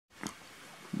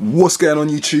What's going on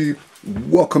YouTube?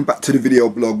 Welcome back to the video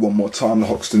blog one more time, the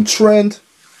Hoxton Trend.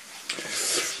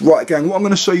 Right gang, what I'm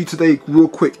going to show you today real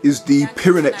quick is the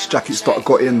Pyrenex jackets that I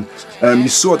got in. You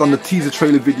saw it on the teaser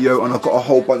trailer video, and I've got a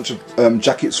whole bunch of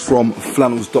jackets from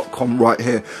flannels.com right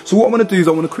here. So what I'm going to do is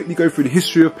I want to quickly go through the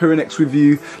history of Pyrenex with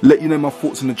you, let you know my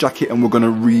thoughts on the jacket, and we're going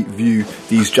to review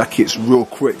these jackets real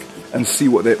quick and see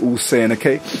what they're all saying,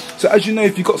 okay? So as you know,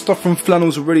 if you've got stuff from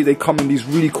Flannels already, they come in these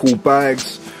really cool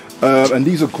bags. And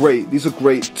these are great. These are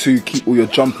great to keep all your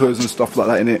jumpers and stuff like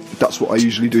that in it. That's what I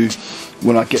usually do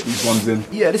when I get these ones in.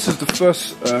 Yeah, this is the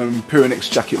first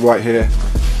Pyrenex jacket right here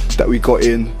that we got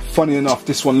in. Funny enough,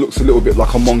 this one looks a little bit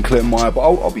like a Moncler Maya, but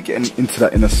I'll be getting into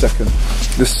that in a second.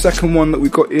 The second one that we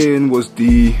got in was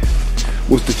the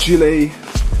gilet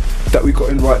that we got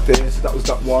in right there. So that was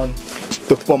that one.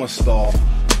 The bomber style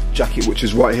jacket, which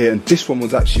is right here, and this one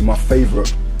was actually my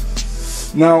favourite.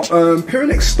 Now,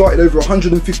 Pyrenex started over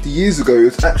 150 years ago.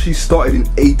 It actually started in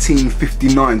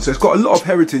 1859, so it's got a lot of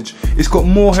heritage. It's got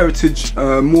more heritage,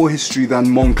 more history than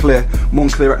Moncler.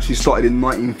 Moncler actually started in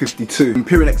 1952. And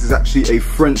Pyrenex is actually a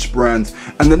French brand,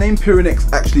 and the name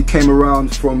Pyrenex actually came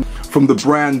around from the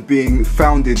brand being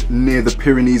founded near the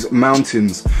Pyrenees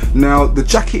Mountains. Now, the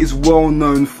jacket is well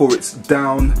known for its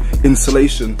down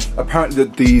insulation. Apparently,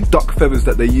 the duck feathers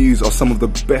that they use are some of the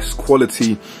best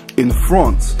quality in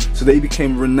France, so they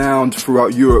became renowned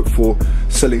throughout Europe for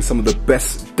selling some of the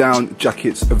best down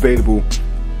jackets available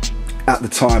at the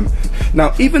time.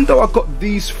 Now, even though I got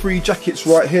these three jackets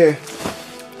right here,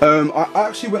 I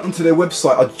actually went onto their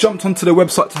website. I jumped onto their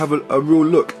website to have a real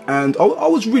look, and I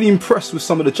was really impressed with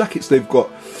some of the jackets they've got.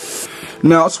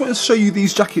 Now, I just wanted to show you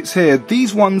these jackets here.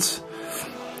 These ones,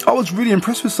 I was really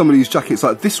impressed with some of these jackets.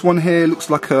 Like this one here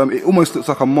looks like it almost looks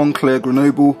like a Moncler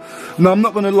Grenoble. Now, I'm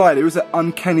not going to lie, there is an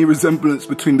uncanny resemblance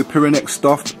between the Pyrenex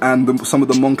stuff and some of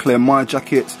the Moncler Maya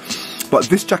jackets. But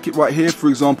this jacket right here, for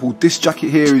example, this jacket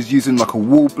here is using like a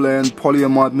wool blend,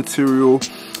 polyamide material.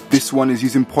 This one is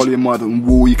using polyamide and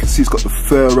wool. You can see it's got the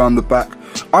fur around the back.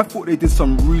 I thought they did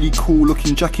some really cool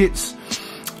looking jackets.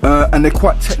 And they're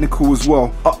quite technical as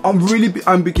well.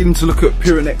 I'm beginning to look at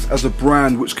Pyrenex as a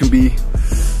brand which can be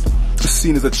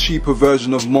seen as a cheaper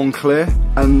version of Moncler,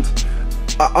 and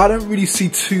I don't really see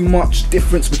too much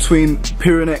difference between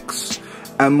Pyrenex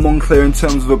and Moncler in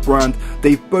terms of a brand.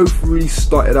 They've both really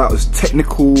started out as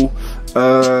technical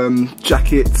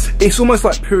jackets. It's almost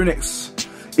like Pyrenex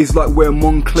is like where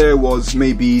Moncler was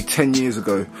maybe 10 years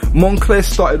ago. Moncler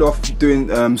started off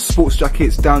doing sports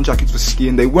jackets, down jackets for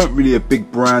skiing. They weren't really a big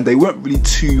brand. They weren't really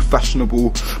too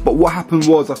fashionable. But what happened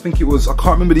was, I think it was, I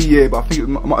can't remember the year, but I think it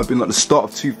might have been like the start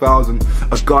of 2000.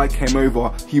 A guy came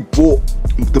over, he bought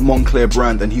the Moncler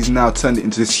brand, and he's now turned it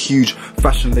into this huge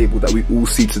fashion label that we all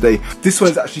see today. This one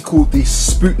is actually called the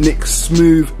Sputnik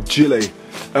Smooth Gilet.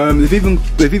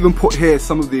 They've even put here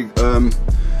some of the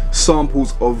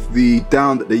samples of the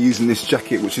down that they use in this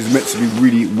jacket, which is meant to be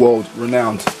really world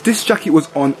renowned. This jacket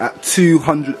was on at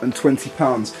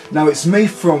 £220. Now, it's made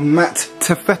from matte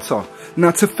taffeta.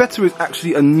 Now, taffeta is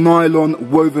actually a nylon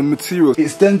woven material.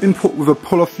 It's then been put with a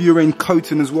polyurethane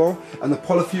coating as well, and the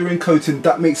polyurethane coating,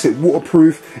 that makes it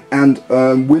waterproof and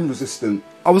wind resistant.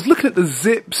 I was looking at the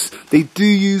zips. They do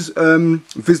use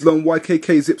Vislon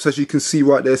YKK zips, as you can see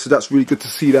right there, so that's really good to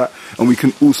see that. And we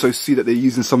can also see that they're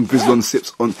using some Vislon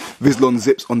zips on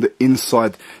the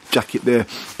inside jacket there.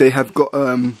 They have got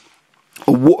a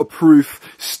waterproof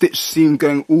stitch seam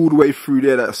going all the way through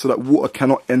there, so that water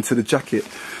cannot enter the jacket.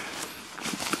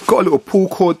 Got a little pull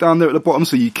cord down there at the bottom,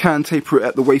 so you can taper it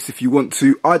at the waist if you want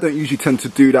to. I don't usually tend to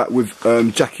do that with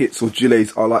jackets or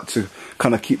gilets. I like to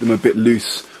kind of keep them a bit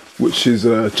loose, which is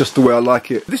just the way I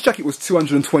like it. This jacket was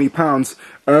 £220.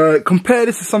 Compare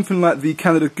this to something like the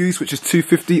Canada Goose, which is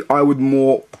 £250. I would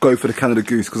more go for the Canada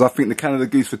Goose, because I think the Canada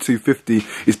Goose for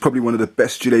 £250 is probably one of the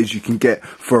best gilets you can get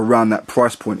for around that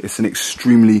price point. It's an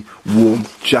extremely warm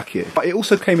jacket. But it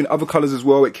also came in other colours as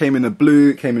well. It came in a blue,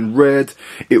 it came in red,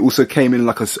 it also came in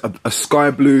like a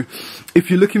sky blue. If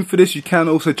you're looking for this, you can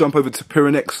also jump over to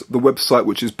Pyrenex, the website,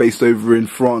 which is based over in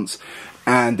France,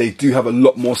 and they do have a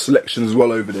lot more selection as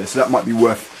well over there, so that might be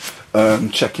worth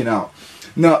checking out.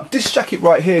 Now, this jacket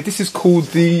right here, this is called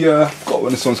the, I forgot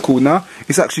what this one's called now.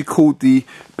 It's actually called the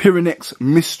Pyrenex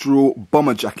Mistral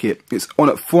Bomber Jacket. It's on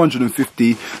at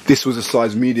 $450. This was a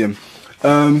size medium.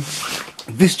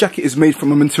 This jacket is made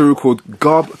from a material called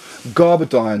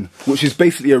gabardine, which is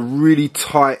basically a really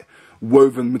tight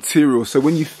woven material. So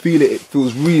when you feel it, it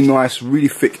feels really nice, really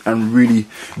thick and really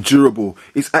durable.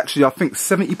 It's actually, I think,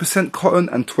 70% cotton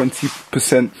and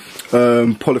 20%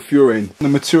 polyurethane. The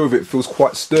material of it feels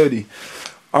quite sturdy.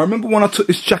 I remember when I took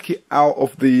this jacket out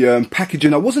of the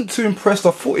packaging, I wasn't too impressed.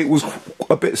 I thought it was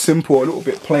a bit simple, a little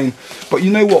bit plain. But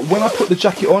you know what? When I put the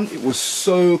jacket on, it was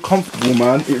so comfortable,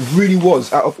 man. It really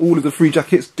was. Out of all of the 3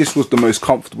 jackets, this was the most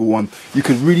comfortable one. You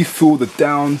could really feel the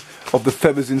down of the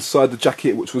feathers inside the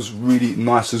jacket, which was really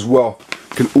nice as well.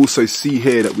 You can also see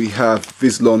here that we have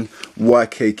Vislon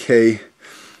YKK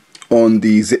on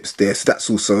the zips there, so that's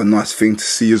also a nice thing to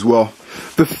see as well.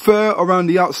 The fur around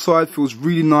the outside feels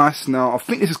really nice. Now I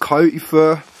think this is coyote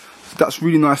fur, so that's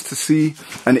really nice to see,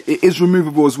 and it is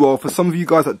removable as well. For some of you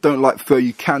guys that don't like fur,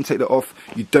 you can take that off.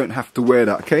 You don't have to wear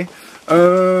that, okay?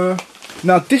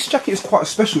 Now this jacket is quite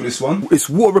special, this one. It's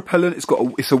water repellent, it's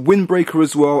a windbreaker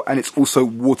as well, and it's also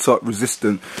water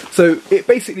resistant. So it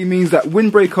basically means that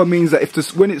windbreaker means that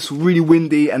when it's really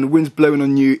windy and the wind's blowing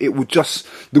on you, the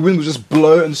wind will just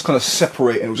blow and just kind of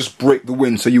separate, and it will just break the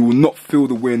wind, so you will not feel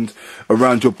the wind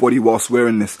around your body whilst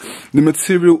wearing this. The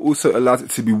material also allows it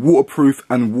to be waterproof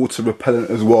and water repellent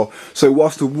as well. So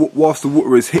whilst the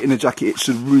water is hitting the jacket, it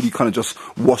should really kind of just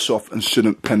wash off and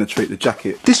shouldn't penetrate the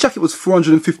jacket. This jacket was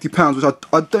 £450, which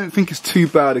I don't think is too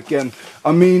bad. Again,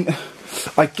 I mean,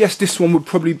 I guess this one would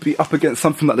probably be up against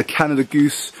something like the Canada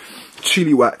Goose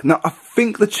Chilliwack. Now I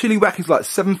think the Chilliwack is like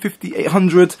 750,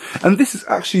 800, and this is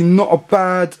actually not a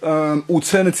bad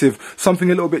alternative, something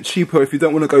a little bit cheaper if you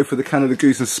don't want to go for the Canada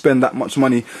Goose and spend that much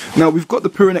money. Now we've got the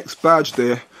Pyrenex badge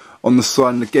there on the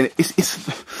side, and again,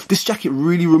 this jacket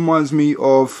really reminds me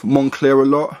of Moncler a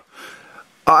lot.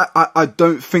 I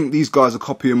don't think these guys are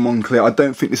copying Moncler. I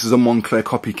don't think this is a Moncler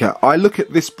copycat. I look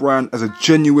at this brand as a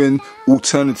genuine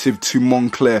alternative to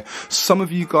Moncler. Some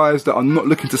of you guys that are not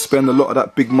looking to spend a lot of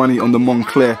that big money on the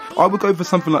Moncler, I would go for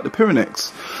something like the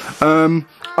Pyrenex.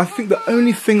 I think the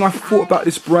only thing I thought about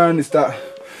this brand is that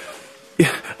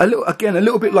a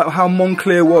little bit like how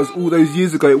Moncler was all those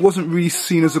years ago. It wasn't really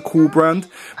seen as a cool brand.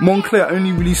 Moncler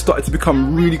only really started to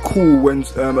become really cool when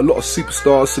a lot of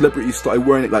superstars, celebrities started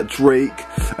wearing it, like Drake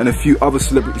and a few other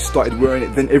celebrities started wearing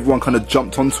it. Then everyone kind of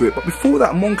jumped onto it. But before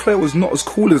that, Moncler was not as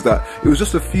cool as that. It was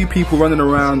just a few people running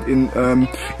around in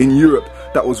Europe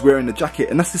that was wearing the jacket,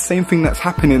 and that's the same thing that's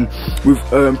happening with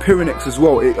Pyrenex as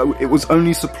well. It was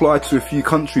only supplied to a few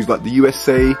countries like the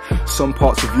USA, some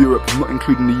parts of Europe, not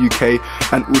including the UK,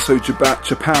 and also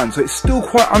Japan, so it's still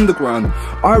quite underground.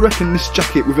 I reckon this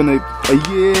jacket within a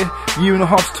year and a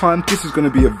half's time, this is going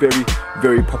to be a very,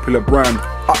 very popular brand.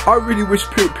 I really wish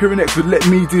Pyrenex would let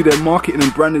me do their marketing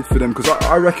and branding for them, because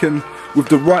I reckon with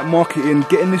the right marketing,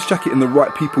 getting this jacket in the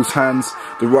right people's hands,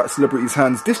 the right celebrities'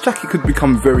 hands, this jacket could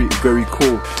become very, very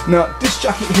cool. Now, this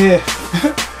jacket here,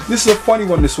 this is a funny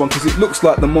one, this one, because it looks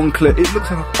like the Moncler, it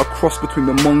looks like a cross between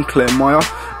the Moncler Maya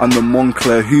and the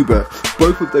Moncler Hubert.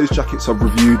 Both of those jackets I've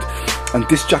reviewed, and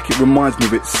this jacket reminds me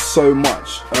of it so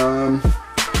much.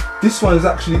 This one is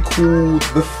actually called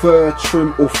the Fur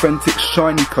Trim Authentic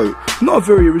Shiny Coat. Not a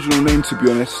very original name, to be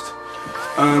honest.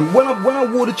 When I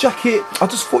wore the jacket, I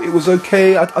just thought it was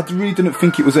okay. I really didn't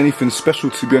think it was anything special,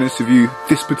 to be honest with you,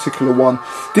 this particular one.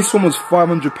 This one was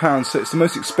 £500, so it's the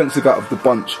most expensive out of the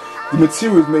bunch. The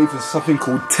material is made from something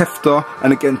called taffeta,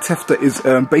 and again, taffeta is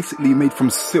basically made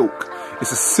from silk.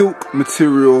 It's a silk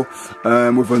material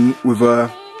with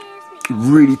a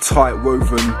really tight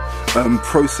woven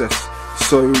process.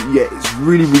 So yeah, it's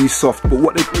really, really soft. But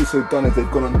what they've also done is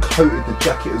they've gone and coated the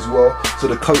jacket as well. So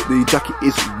the jacket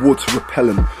is water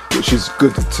repellent, which is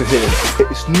good to hear.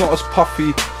 It's not as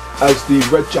puffy as the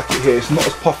red jacket here. It's not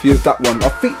as puffy as that one. I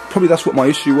think probably that's what my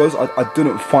issue was. I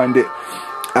didn't find it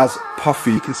as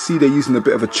puffy. You can see they're using a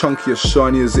bit of a chunkier,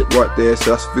 shinier zip right there. So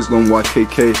that's Vislon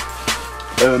YKK.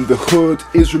 The hood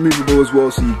is removable as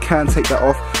well, so you can take that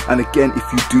off. And again, if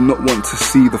you do not want to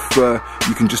see the fur,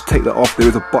 you can just take that off. There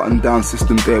is a button down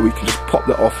system there where you can just pop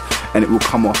that off and it will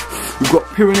come off. We've got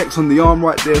Pyrenex on the arm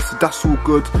right there, so that's all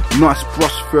good. Nice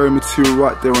brush fur material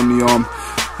right there on the arm.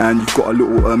 And you've got a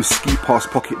little ski pass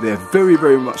pocket there. Very,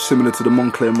 very much similar to the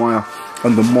Moncler Maya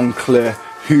and the Moncler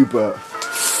Hubert.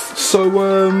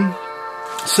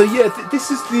 So yeah,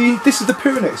 this is the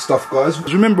Pyrenex stuff, guys.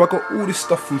 Remember, I got all this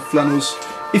stuff from Flannels.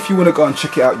 If you want to go and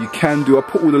check it out, you can do. I'll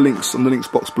put all the links on the links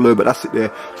box below, but that's it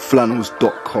there,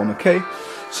 flannels.com, okay?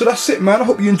 So that's it, man. I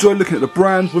hope you enjoyed looking at the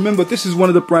brand. Remember, this is one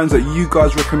of the brands that you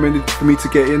guys recommended for me to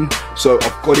get in, so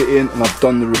I've got it in and I've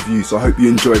done the review, so I hope you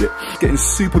enjoyed it. Getting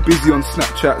super busy on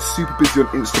Snapchat, super busy on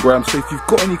Instagram, so if you've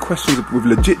got any questions with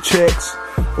legit checks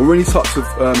or any types of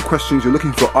questions, you're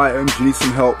looking for items, you need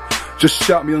some help, just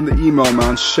shout me on the email,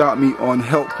 man. Shout me on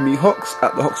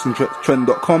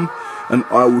helpmehox@thehoxandtrend.com, and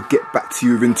I will get back to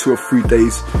you within 2 or 3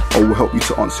 days. I will help you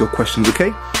to answer your questions,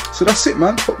 okay? So that's it,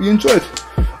 man. Hope you enjoyed.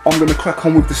 I'm going to crack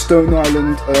on with the Stone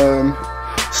Island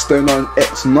Stone Iron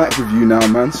X night review now,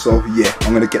 man. So yeah,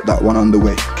 I'm gonna get that one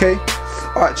underway. Okay,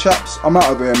 alright chaps, I'm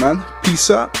out of here, man. Peace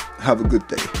out, have a good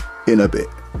day. In a bit.